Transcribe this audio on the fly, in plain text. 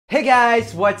Hey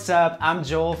guys, what's up? I'm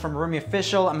Joel from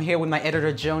RoomieOfficial. I'm here with my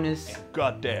editor Jonas.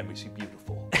 God damn, is he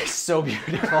beautiful. So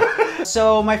beautiful.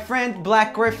 So my friend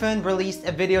Black Gryphon released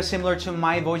a video similar to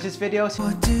my voices videos.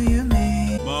 What do you mean?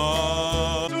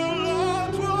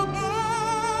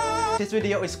 This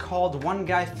video is called One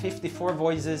Guy 54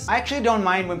 Voices. I actually don't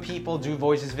mind when people do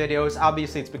voices videos.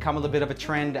 Obviously it's become a little bit of a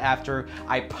trend after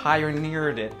I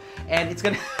pioneered it. And it's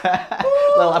gonna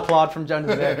little applaud from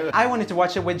Jonas there. I wanted to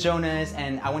watch it with Jonas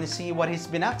and I want to see what he's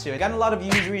been up to. I got a lot of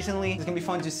views recently. It's gonna be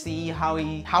fun to see how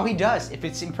he does. If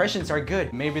his impressions are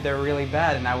good, maybe they're really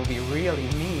bad and I will be really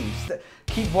mean.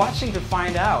 Keep watching to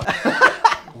find out.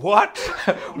 What?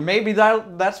 Maybe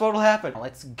that's what will happen.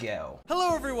 Let's go.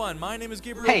 Hello everyone, my name is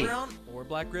Gabriel Brown, or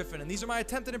Black Gryphon, and these are my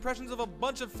attempted impressions of a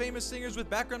bunch of famous singers with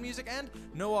background music and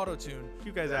no auto-tune.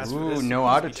 You guys asked for this. Ooh, no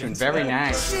auto-tune, very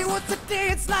nice. She wants to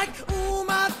dance like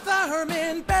Uma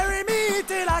Thurman, bury me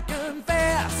till I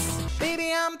confess.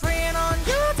 Baby, I'm praying on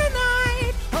you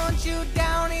tonight, hunt you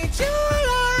down, eat you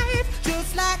alive,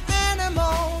 just like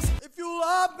animals. If you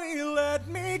love me, let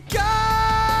me go.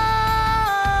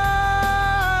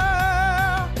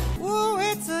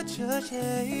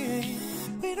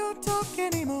 We don't talk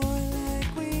anymore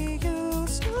like we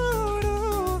used to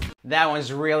do. That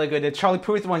one's really good. The Charlie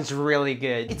Puth one's really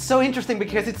good. It's so interesting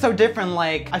because it's so different.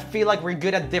 Like, I feel like we're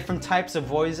good at different types of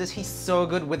voices. He's so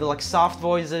good with the like soft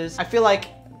voices. I feel like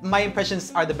my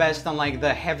impressions are the best on like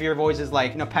the heavier voices,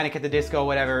 like, you know, Panic at the Disco,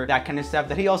 whatever, that kind of stuff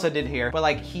that he also did here. But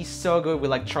like, he's so good with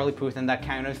like Charlie Puth and that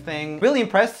kind of thing. Really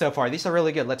impressed so far. These are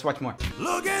really good. Let's watch more.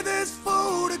 Look at this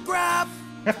photograph.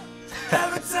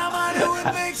 Every time I do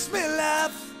it makes me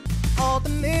laugh. All the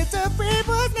misery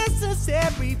was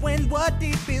necessary when we're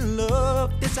deep in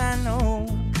love. This I know.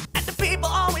 And the people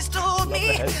always told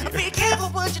me, be careful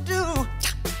what you do.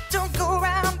 Don't go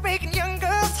around breaking young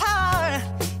girls' heart.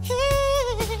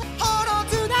 Hold on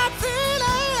to that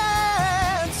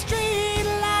feeling. Street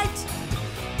light,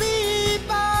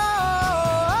 people.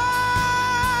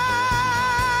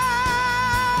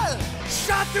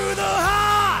 Shot through the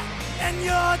heart. And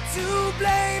you're to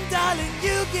blame, darling,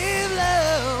 you give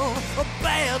love a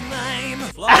bad name.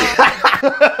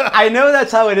 I know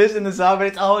that's how it is in the song, but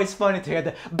it's always funny to hear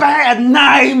the bad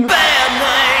name!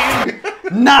 Bad name!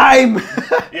 Name!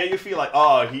 Yeah, you feel like,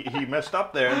 oh, he messed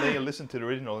up there, and then you listen to the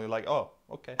original and you're like, oh,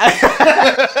 okay.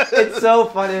 It's so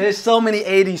funny. There's so many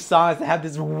 80s songs that have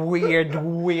this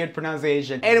weird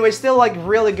pronunciation. Anyway, still like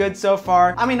really good so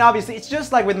far. I mean, obviously, it's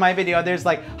just like with my video, there's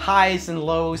like highs and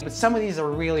lows, but some of these are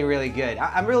really good.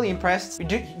 I'm really impressed.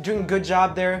 You're doing a good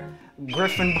job there,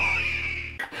 Gryphon boy.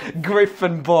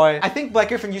 Gryphon boy. I think Black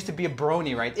Gryphon used to be a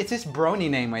brony, right? It's his brony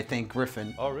name, I think,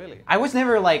 Gryphon. Oh, really? I was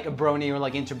never like a brony or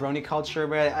like into brony culture,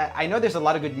 but I know there's a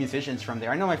lot of good musicians from there.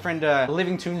 I know my friend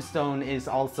Living Tombstone is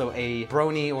also a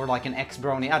brony or like an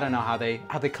ex-brony. I don't know how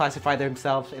they classify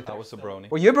themselves. I was a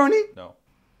brony. Were you a brony? No.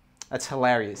 That's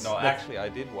hilarious. No, actually, I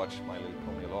did watch My Little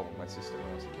Pony along with my sister when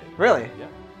I was a kid. Really? Yeah.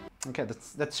 Okay,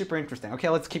 that's super interesting. Okay,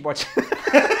 let's keep watching.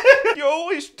 You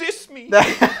always diss me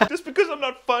just because I'm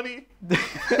not funny.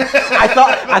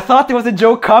 I thought there was a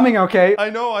joke coming. Okay.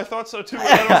 I know, I thought so too. And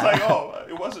I was like, oh,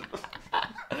 it wasn't.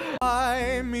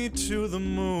 Fly me to the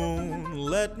moon,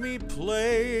 let me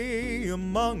play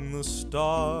among the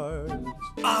stars.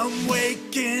 I'm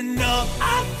waking up,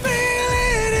 I feel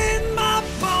it in my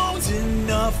bones,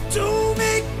 enough to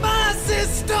make my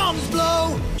systems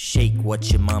blow. Shake what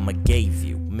your mama gave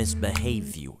you,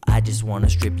 misbehave you. I just wanna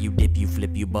strip you, dip you,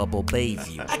 flip you, bubble bathe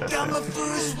you. I got my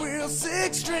first real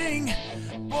 6-string,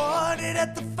 bought it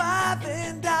at the 5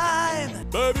 and dime.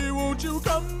 Baby, won't you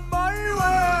come my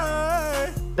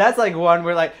way? That's like one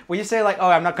where like when you say like, oh,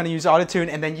 I'm not gonna use autotune,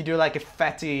 and then you do like a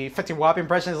fatty wap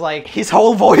impression. It's like his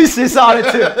whole voice is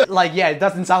autotune. Like, yeah, it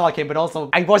doesn't sound like him, but also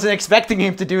I wasn't expecting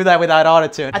him to do that without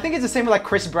autotune. I think it's the same with like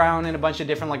Chris Brown and a bunch of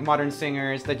different like modern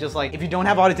singers that just like if you don't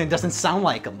have autotune, it doesn't sound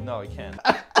like him. No, you can't.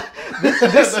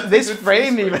 this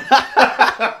frame even.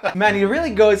 Man, he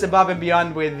really goes above and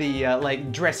beyond with the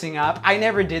like dressing up. I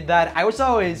never did that. I was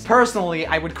always, personally,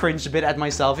 I would cringe a bit at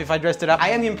myself if I dressed it up.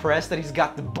 I am impressed that he's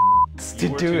got the to do it.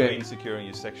 You were too insecure in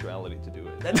your sexuality to do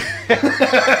it.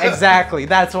 Exactly,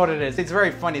 that's what it is. It's very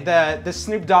funny. The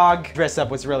Snoop Dogg dress up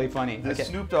was really funny. The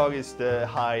Snoop Dogg is the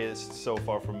highest so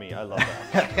far for me. I love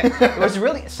that. It was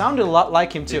really, it sounded a lot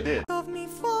like him too. It did. Love me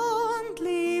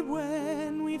fondly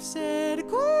when we've said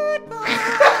goodbye.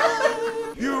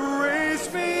 You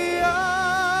raise me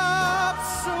up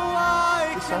so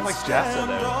I It sounds like Jazza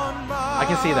there. I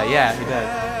can see that, yeah, he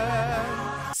does.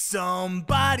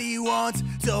 Somebody once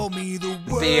told me the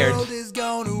world Beard. is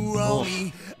gonna roll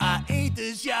me. I ain't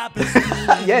the sharpest.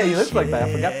 Yeah, he looks like that.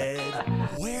 I forgot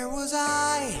that. Where was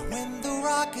I when the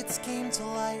rocket rockets came to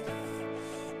life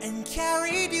and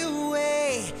carried you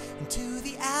away into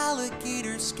the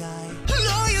alligator sky.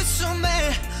 Love you so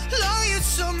man,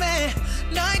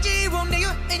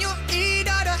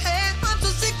 I'm so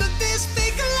sick of this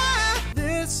fake life.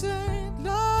 This ain't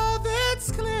love,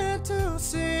 it's clear to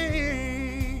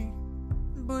see.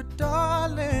 But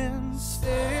darling,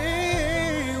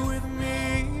 stay with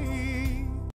me.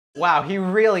 Wow, he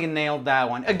really nailed that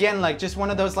one. Again, like just one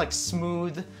of those like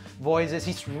smooth voices.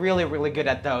 He's really, really good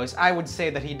at those. I would say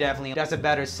that he definitely does a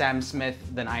better Sam Smith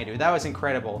than I do. That was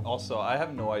incredible. Also, I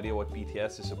have no idea what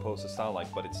BTS is supposed to sound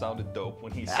like, but it sounded dope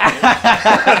when he sang it.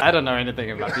 I don't know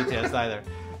anything about BTS either.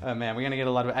 Oh man, we're gonna get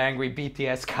a lot of angry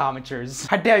BTS commenters.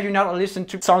 How dare you not listen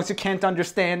to songs you can't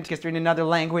understand because they're in another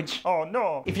language? Oh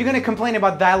no! If you're gonna complain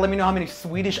about that, let me know how many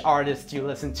Swedish artists you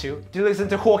listen to. Do you listen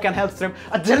to Håkan Hellström?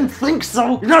 I didn't think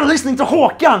so! You're not listening to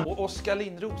Håkan! Oskar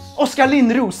Lindros. Oskar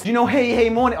Lindros! You know Hey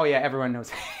Hey Monica? Oh yeah, everyone knows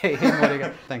Hey Hey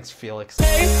Monica. Thanks, Felix.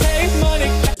 Hey, hey,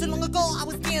 Monica. So long ago, I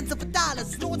was dancing for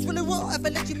dollars. No one's really real if I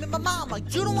let you meet my mama.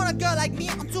 You don't want a girl like me,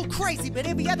 I'm too crazy. But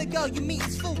every other girl you meet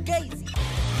is full gazy.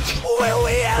 Will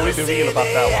we ever What do you feel about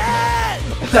that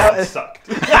one? That sucked.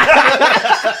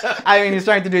 I mean, he's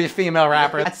trying to do a female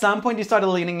rapper. At some point, you started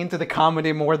leaning into the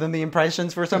comedy more than the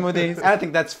impressions for some of these. I don't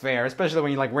think that's fair, especially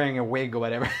when you're like wearing a wig or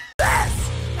whatever.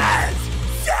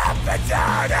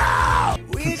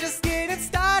 We just getting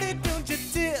started, don't you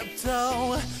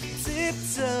tiptoe,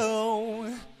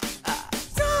 tiptoe.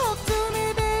 Talk to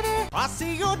me, baby. I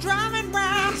see you driving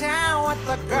round town with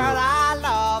the girl I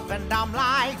love, and I'm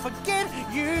like, forget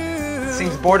you.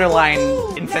 Seems borderline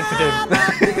insensitive.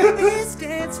 She's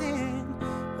dancing,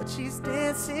 but she's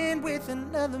dancing with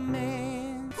another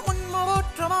man. One more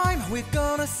time, we're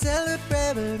gonna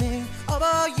celebrate.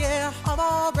 Oh yeah, I'm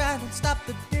alright, don't stop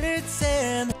the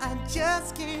dancing. I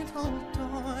just can't hold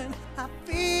on, I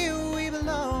feel we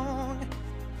belong.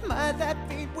 Might that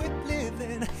be worth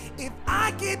living if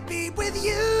I could be with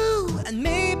you? And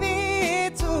maybe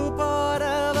it's all part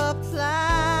of a plan.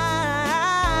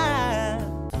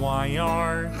 Why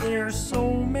are there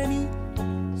so many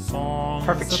songs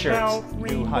Perfect shirts. about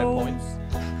New high points.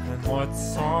 and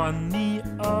what's on the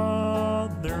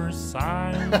other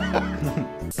side?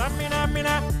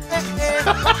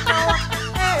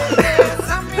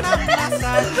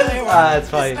 That's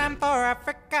funny.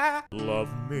 Love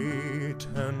me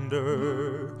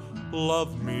tender,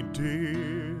 love me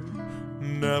dear,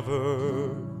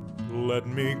 never let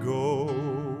me go.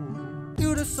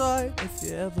 You decide if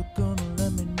you're ever gonna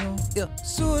let me know. Yeah,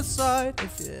 suicide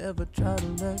if you ever try to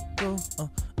let go.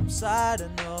 I'm sad, I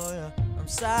know ya. I'm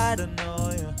sad, I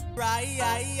know ya. Right,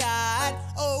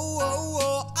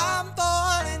 oh, I'm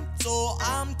falling, so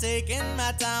I'm taking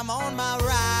my time on my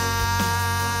ride.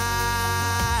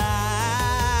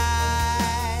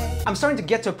 I'm starting to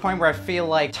get to a point where I feel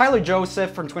like Tyler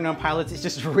Joseph from 21 Pilots is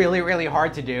just really, really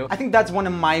hard to do. I think that's one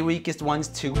of my weakest ones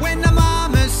too. When the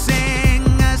mama sang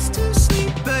us to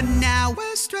sleep, but now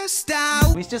we're stressed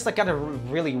out. He's just like got a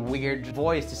really weird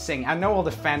voice to sing. I know all the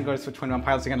fangirls for 21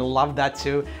 Pilots are gonna love that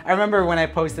too. I remember when I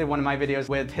posted one of my videos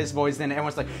with his voice and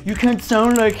everyone's like, you can't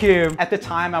sound like him. At the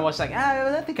time I was like,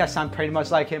 I think I sound pretty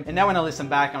much like him. And now when I listen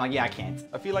back, I'm like, yeah, I can't.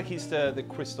 I feel like he's the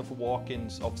Christopher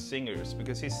Walken of singers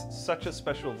because he's such a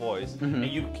special voice, and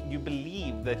you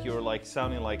believe that you're like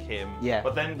sounding like him. Yeah.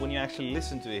 But then when you actually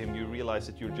listen to him, you realize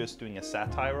that you're just doing a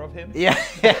satire of him. Yeah,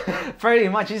 pretty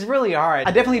much. He's really hard.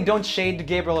 I definitely don't shade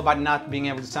Gabriel about not being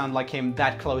able to sound like him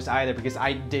that close either, because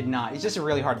I did not. It's just a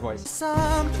really hard voice.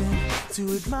 Something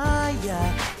to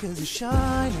admire, cause you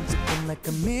shine and something like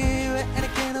a mirror, and I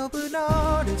can't help but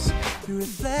notice you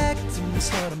reflect in this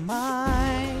heart of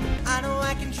mine. I know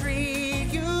I can treat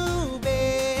you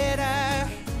better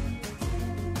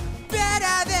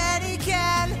than he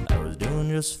can. I was doing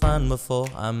just fine before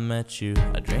I met you.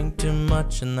 I drink too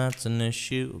much and that's an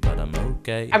issue, but I'm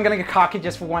okay. I'm gonna get cocky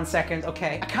just for 1 second,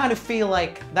 okay? I kind of feel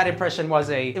like that impression was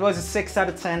a 6 out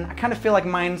of 10. I kind of feel like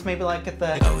mine's maybe like at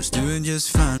the... I was doing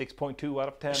just fine. 6.2 out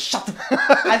of 10. Shut the...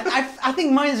 I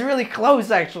think mine's really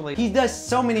close, actually. He does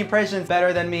so many impressions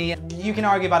better than me. You can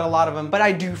argue about a lot of them, but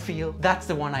I do feel that's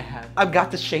the one I have. I've got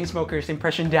the Chainsmokers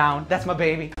impression down. That's my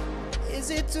baby. Is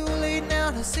it too late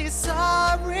now to say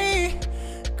sorry?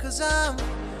 Cause I'm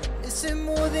missing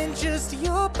more than just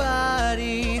your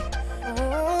body.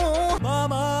 Oh,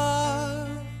 mama,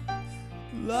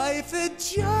 life had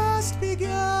just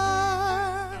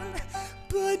begun,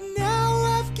 but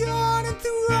now I've gone and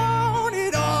thrown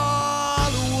it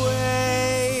all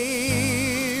away.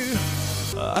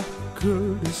 I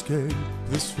could escape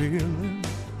this feeling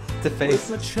The face.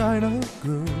 with a China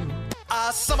girl. I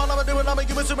Someone I'ma do it, I'ma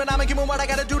give it to it, I'ma give it what I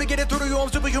gotta do to get it through to you. I'm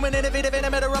superhuman, innovative, and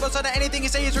I'm at a rubber, so that anything you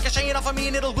say is ricocheting off of me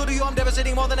and it'll glue to you. I'm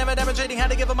devastating more than ever, demonstrating how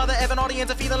to give a mother ever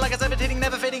audience a feeling like it's levitating,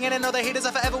 never fading, and I know the haters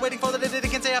are forever waiting for the day they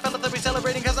can say I felt it, they'll be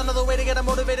celebrating, cause another way to get them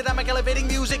motivated. I make elevating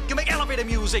music, you make elevated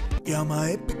music. Yeah,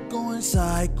 my epic going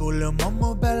psycho, lil'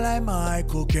 mama bad like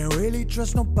Michael. Can't really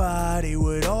trust nobody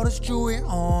with all this jewelry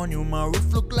on you. My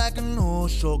roof look like an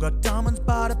no-show, got diamonds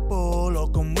by the polo.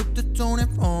 Come with the tone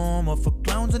and former for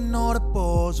clowns and all the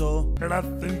bozo. And I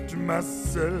think to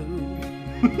myself,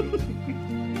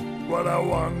 what a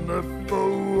wonderful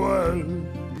world.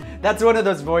 That's one of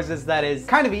those voices that is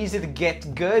kind of easy to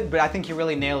get good, but I think he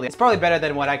really nailed it. It's probably better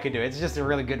than what I could do. It's just a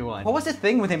really good one. What was the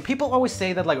thing with him? People always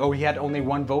say that like, oh, he had only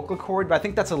one vocal cord, but I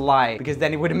think that's a lie because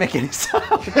then he wouldn't make any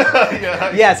sound.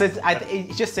 Yeah, so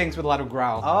it just sings with a lot of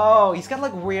growl. Oh, he's got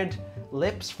like weird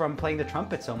lips from playing the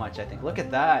trumpet so much, I think. Look at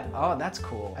that. Oh, that's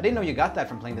cool. I didn't know you got that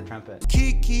from playing the trumpet.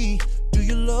 Kiki, do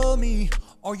you love me?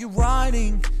 Are you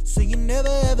riding? Say you never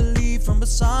ever leave from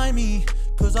beside me.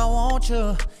 Cause I want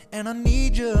you, and I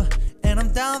need you, and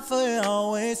I'm down for you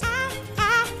always.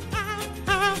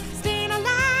 Staying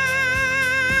alive.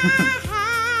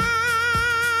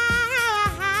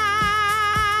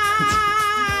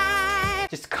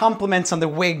 Just compliments on the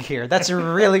wig here. That's a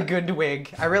really good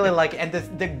wig. I really like it. And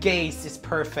the gaze is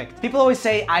perfect. People always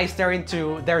say I stare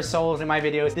into their souls in my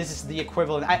videos. This is the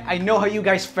equivalent. I know how you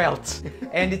guys felt.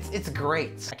 And it's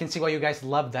great. I can see why you guys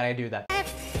love that I do that.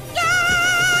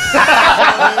 Good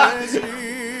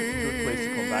place to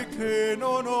come back.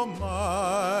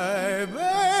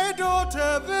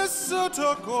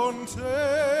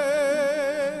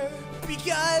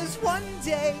 Because one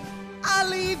day I'll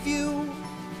leave you,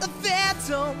 a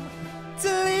phantom, to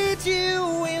lead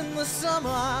you in the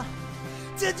summer,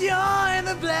 to join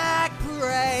the Black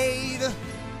Parade.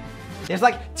 There's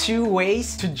like two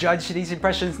ways to judge these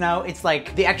impressions now. It's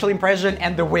like the actual impression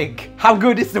and the wig. How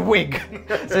good is the wig?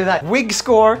 So that wig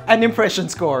score and impression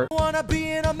score. Wanna be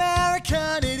an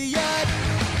American idiot.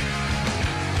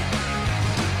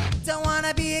 Don't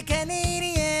wanna be a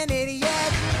Canadian idiot.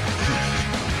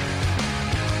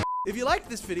 If you liked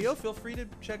this video, feel free to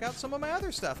check out some of my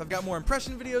other stuff. I've got more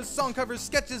impression videos, song covers,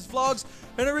 sketches, vlogs,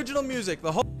 and original music.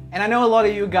 The whole And I know a lot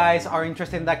of you guys are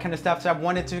interested in that kind of stuff, so I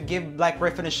wanted to give Black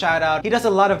Gryphon a shout out. He does a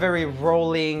lot of very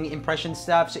rolling impression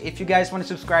stuff, so if you guys want to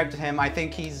subscribe to him, I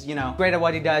think he's, you know, great at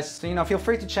what he does. So, you know, feel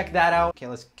free to check that out. Okay,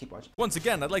 let's keep watching. Once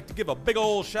again, I'd like to give a big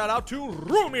ol' shout out to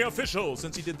RoomieOfficial,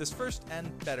 since he did this first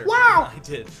and better. Wow! I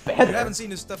did. Better. If you haven't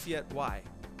seen his stuff yet, why?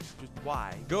 Just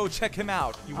why? Go check him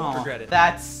out. You won't regret it.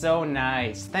 That's so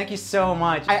nice. Thank you so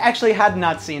much. I actually had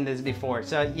not seen this before,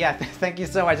 so yeah, thank you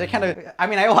so much.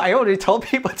 I already told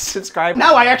people to subscribe.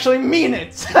 Now I actually mean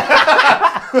it.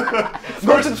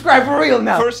 Go subscribe for real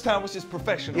now. First time was just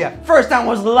professional. Yeah, first time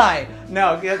was a lie.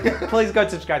 No, please go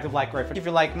subscribe to Black Gryphon. If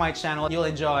you like my channel, you'll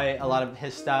enjoy a lot of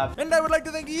his stuff. And I would like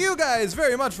to thank you guys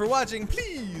very much for watching.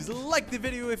 Please like the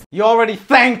video if You already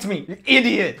thanked me, you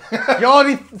idiot. You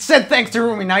already said thanks to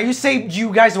Roomie. Now you say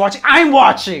you guys watching. I'm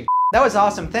watching. That was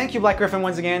awesome. Thank you, Black Gryphon,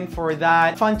 once again for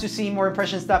that. Fun to see more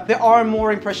impression stuff. There are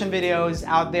more impression videos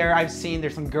out there. I've seen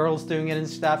there's some girls doing it and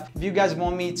stuff. If you guys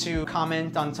want me to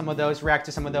comment on some of those, react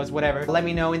to some of those, whatever, let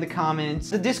me know in the comments.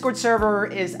 The Discord server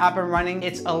is up and running.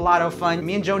 It's a lot of fun.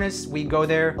 Me and Jonas, we go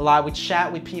there a lot. We chat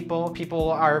with people.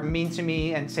 People are mean to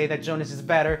me and say that Jonas is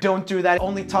better. Don't do that.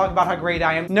 Only talk about how great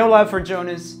I am. No love for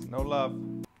Jonas. No love.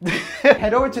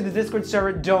 Head over to the Discord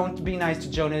server. Don't be nice to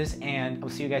Jonas, and I'll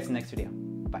see you guys in the next video.